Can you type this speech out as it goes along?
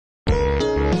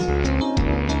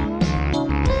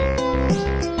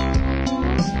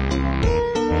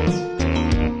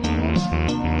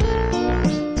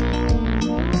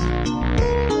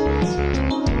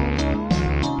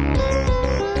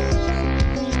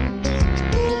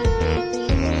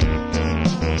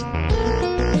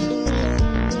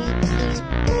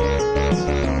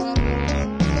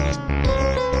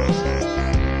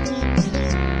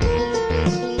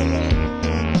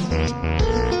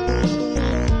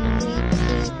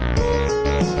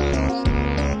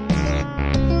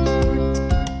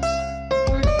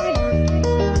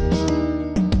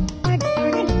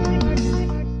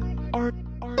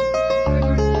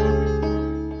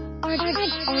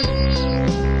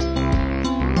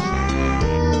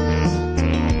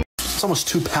almost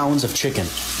 2 pounds of chicken.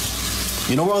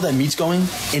 You know where all that meat's going?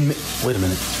 Wait a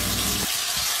minute.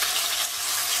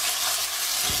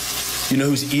 You know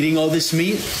who's eating all this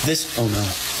meat? Oh no,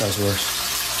 that was worse.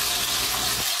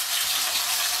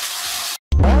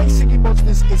 My Singing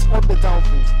Monsters is on the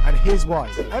downfall, and here's why.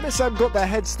 MSM got their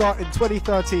head start in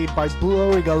 2013 by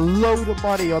blowing a load of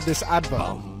money on this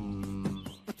advert.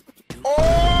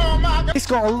 It's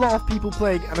got a lot of people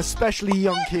playing, and especially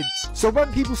young kids. So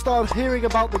when people started hearing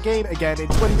about the game again in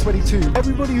 2022,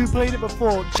 everybody who played it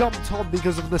before jumped on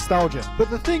because of nostalgia. But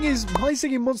the thing is, My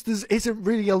Singing Monsters isn't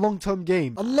really a long-term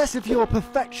game. Unless if you're a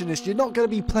perfectionist, you're not going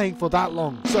to be playing for that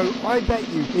long. So I bet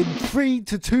you, in 3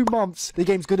 to 2 months, the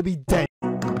game's going to be dead.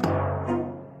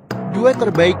 Duet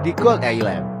terbaik di Cold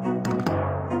Island.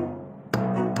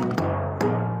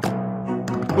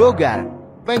 Bogar,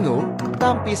 Pengu,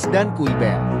 Tampis, dan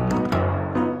Kuiber.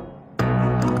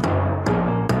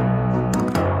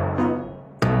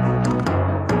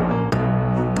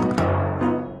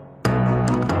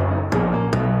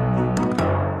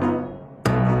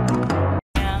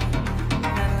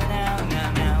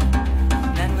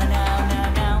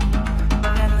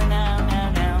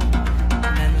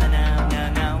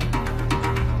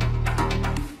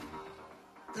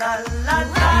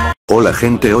 Hola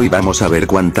gente, hoy vamos a ver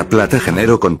cuánta plata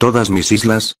genero con todas mis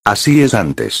islas, así es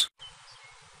antes.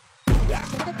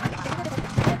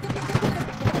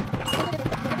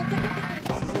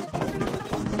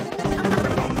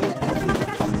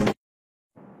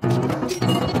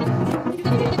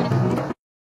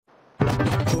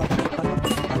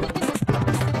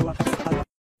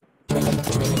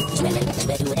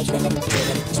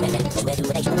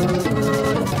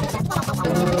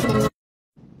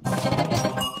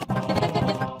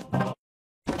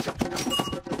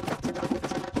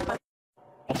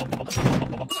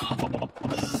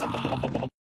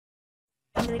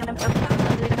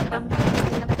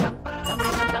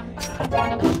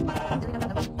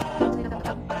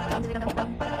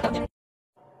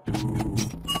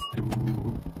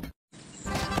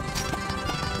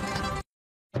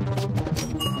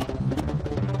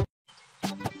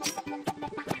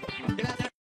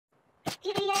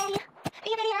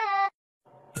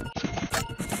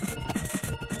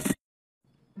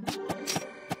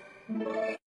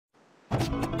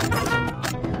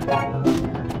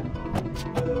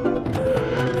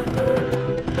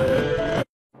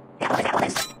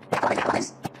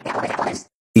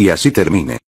 Y así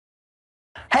termine.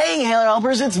 Hey Hailer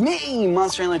Helpers, it's me,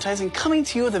 Monster Handler Tyson, coming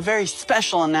to you with a very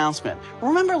special announcement.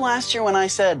 Remember last year when I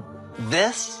said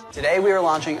this? Today we are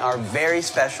launching our very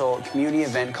special community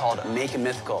event called Make a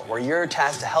Mythical, where you're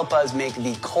tasked to help us make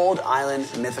the Cold Island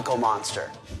Mythical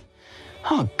Monster.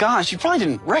 Oh gosh, you probably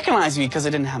didn't recognize me because I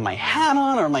didn't have my hat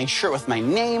on or my shirt with my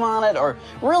name on it or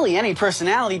really any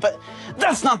personality, but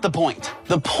that's not the point.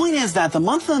 The point is that the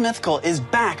Month of the Mythical is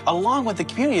back along with the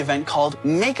community event called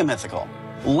Make a Mythical.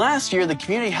 Last year, the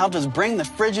community helped us bring the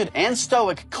frigid and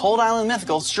stoic Cold Island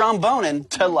Mythical Strombonin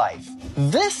to life.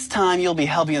 This time, you'll be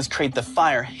helping us create the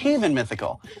Fire Haven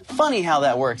Mythical. Funny how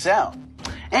that works out.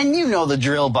 And you know the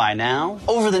drill by now.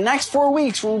 Over the next 4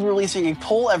 weeks, we'll be releasing a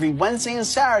poll every Wednesday and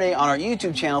Saturday on our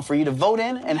YouTube channel for you to vote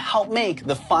in and help make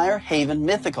the Fire Haven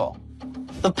Mythical.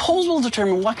 The polls will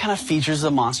determine what kind of features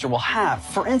the monster will have.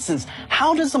 For instance,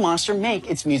 how does the monster make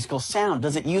its musical sound?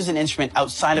 Does it use an instrument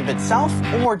outside of itself,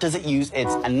 or does it use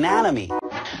its anatomy?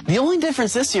 The only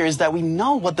difference this year is that we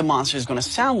know what the monster is going to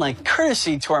sound like,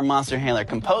 courtesy to our Monster Handler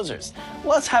composers.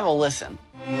 Let's have a listen.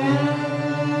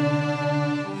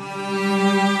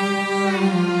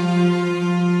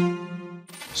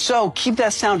 So keep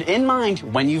that sound in mind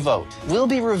when you vote. We'll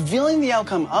be revealing the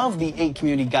outcome of the 8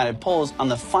 community-guided polls on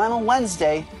the final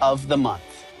Wednesday of the month.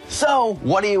 So,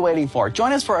 what are you waiting for?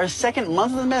 Join us for our second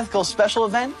Month of the Mythical special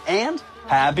event, and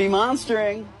happy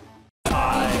monstering!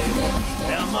 I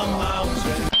am a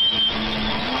mountain.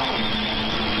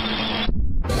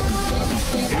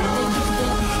 You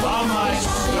are my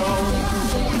stone.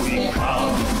 We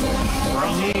come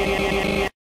from the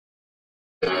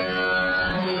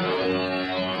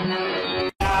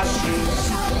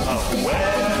ashes of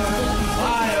where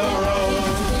I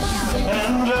arose,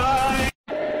 and I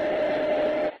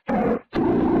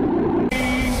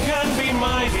can be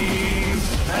mighty,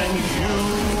 and you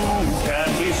can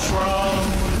be strong.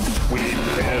 We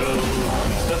build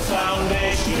the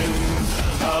foundation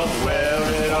of where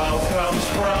it all comes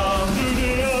from.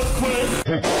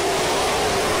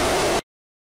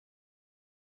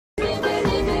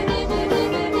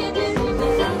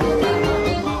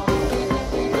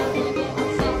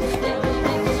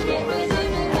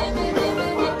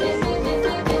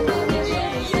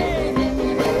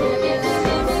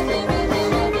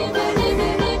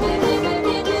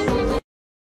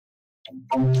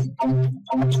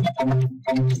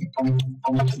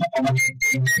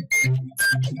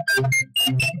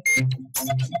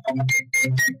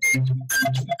 Just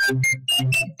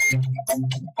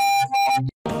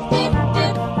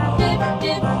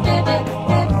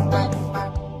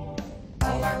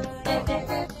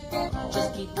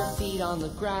keep your feet on the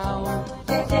ground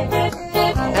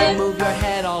and move your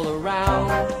head all around.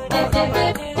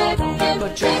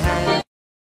 Put your hand.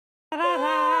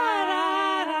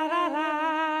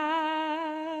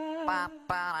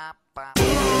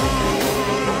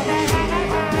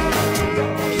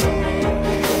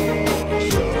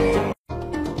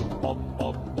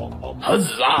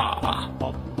 Huzzah!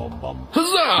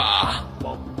 Huzzah!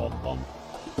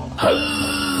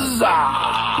 Huzzah!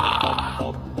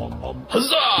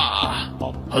 Huzzah!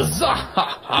 Huzzah!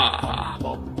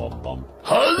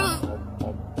 Huzzah!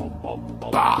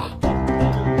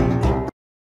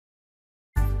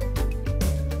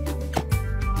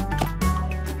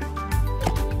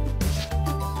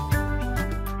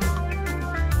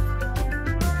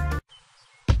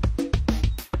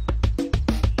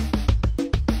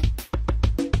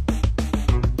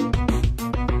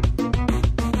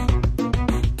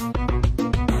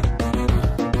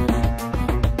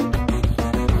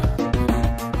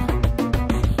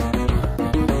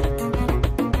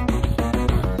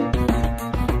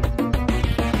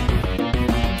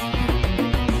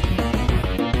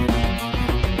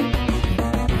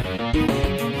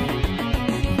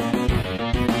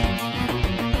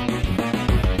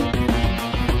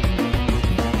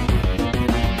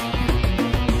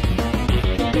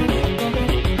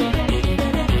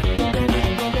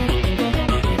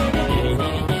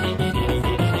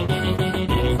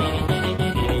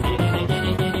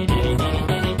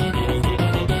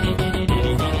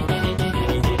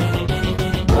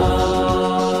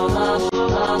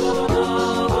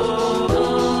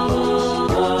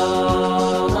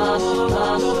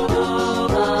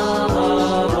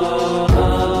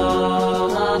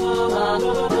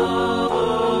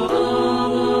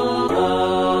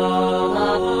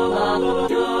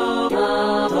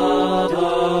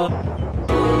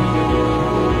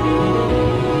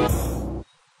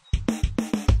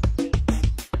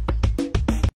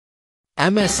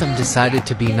 MSM decided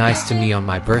to be nice to me on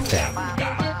my birthday.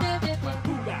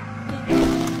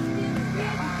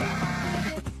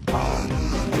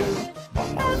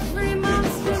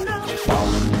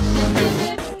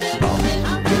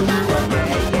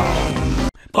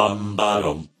 Bum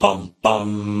bottom bum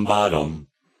bum bottom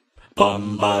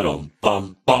bum bottom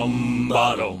bum bum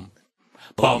bottom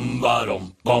bum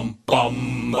bottom bum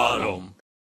bum bottom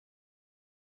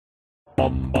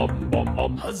bum bum bum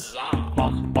bum huzzah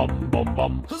bum bum bum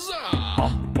bum huzzah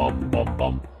bum bum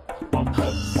bum bum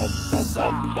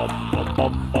huzzah bum bum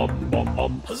bum bum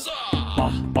bum huzzah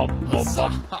bum bum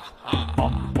huzzah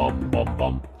bum bum bum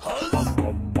bum huzzah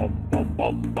bum bum bum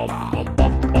bum bum bum bum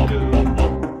bum.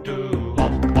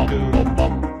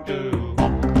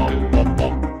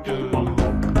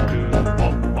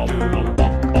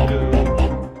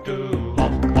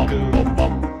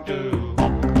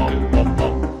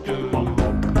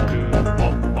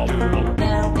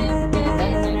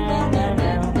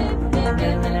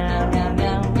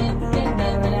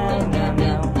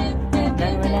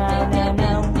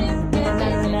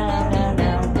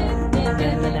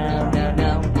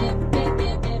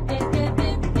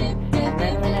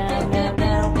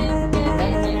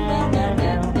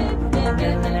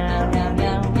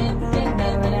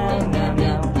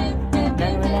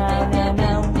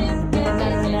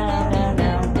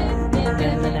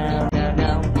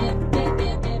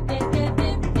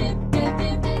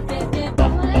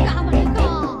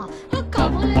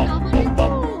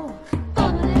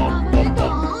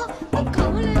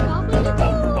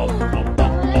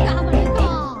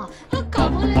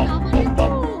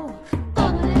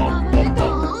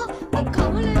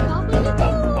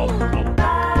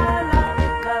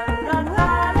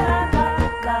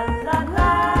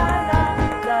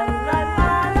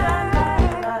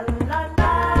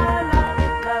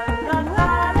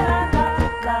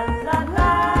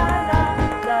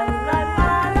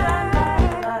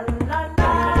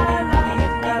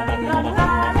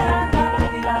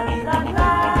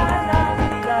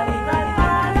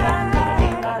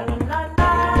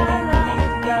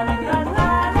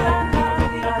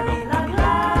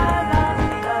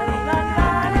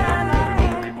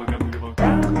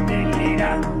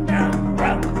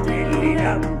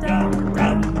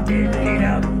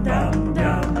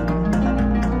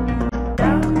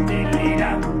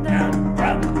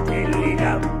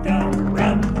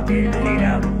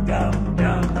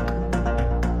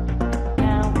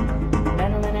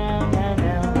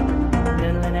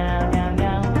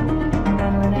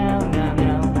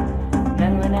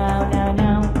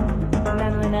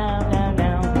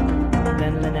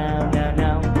 now, now,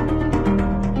 now.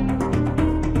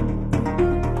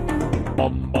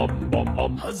 Bum bum bum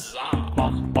bum huzzah!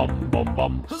 Bum bum bum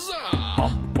bum huzzah!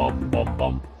 Bum bum bum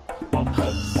bum.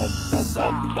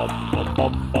 Huzzah! Bum bum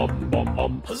bum bum bum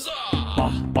bum huzzah!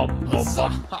 Bum bum bum bum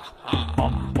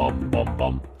bum bum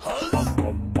bum huzzah! Bum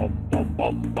bum bum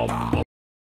bum bum.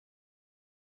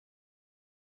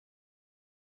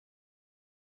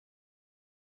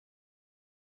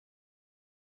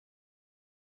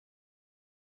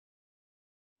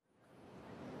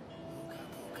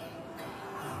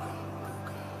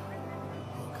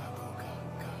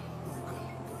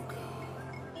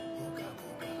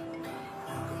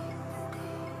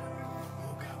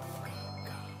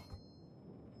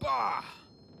 Bah!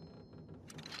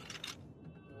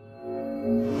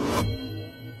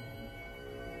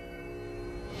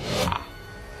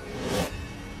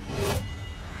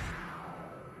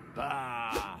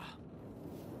 Bah!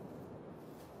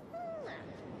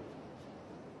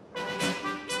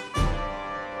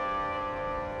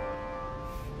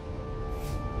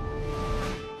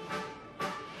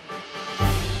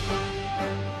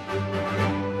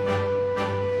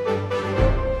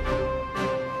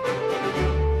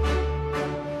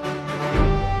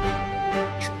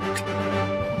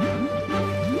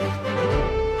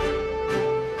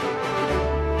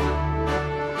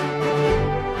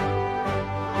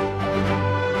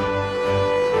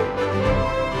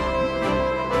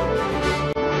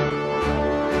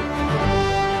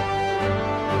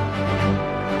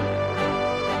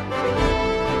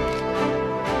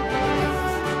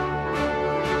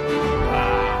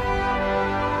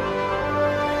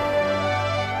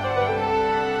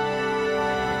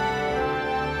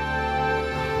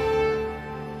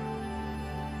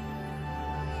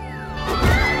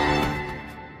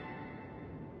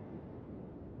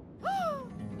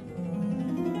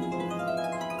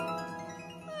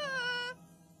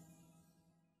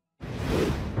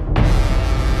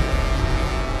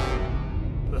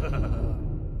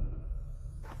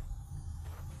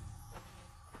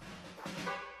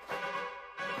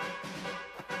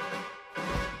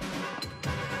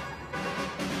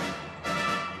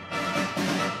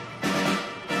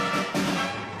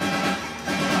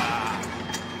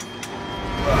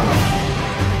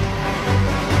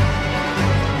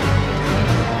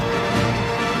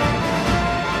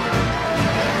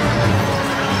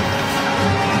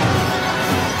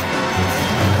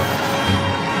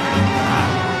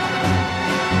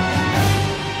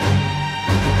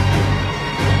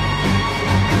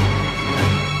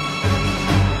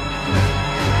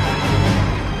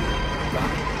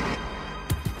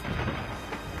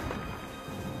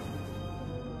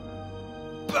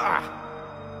 Bah!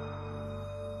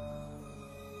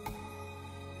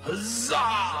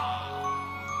 Huzzah!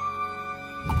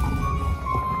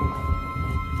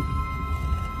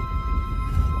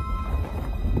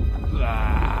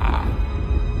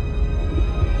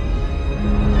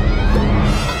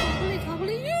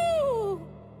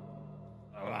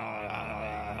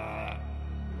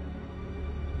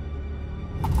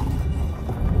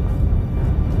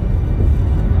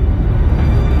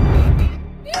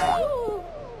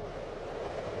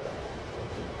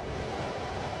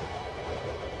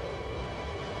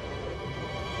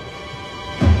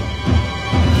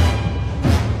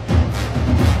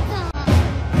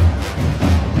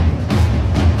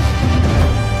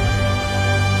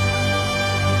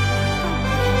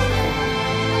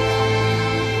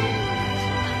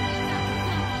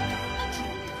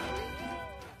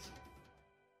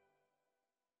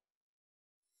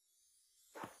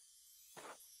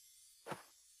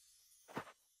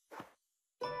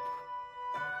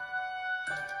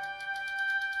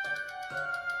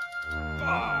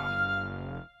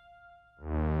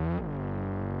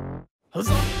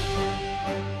 Huzzah!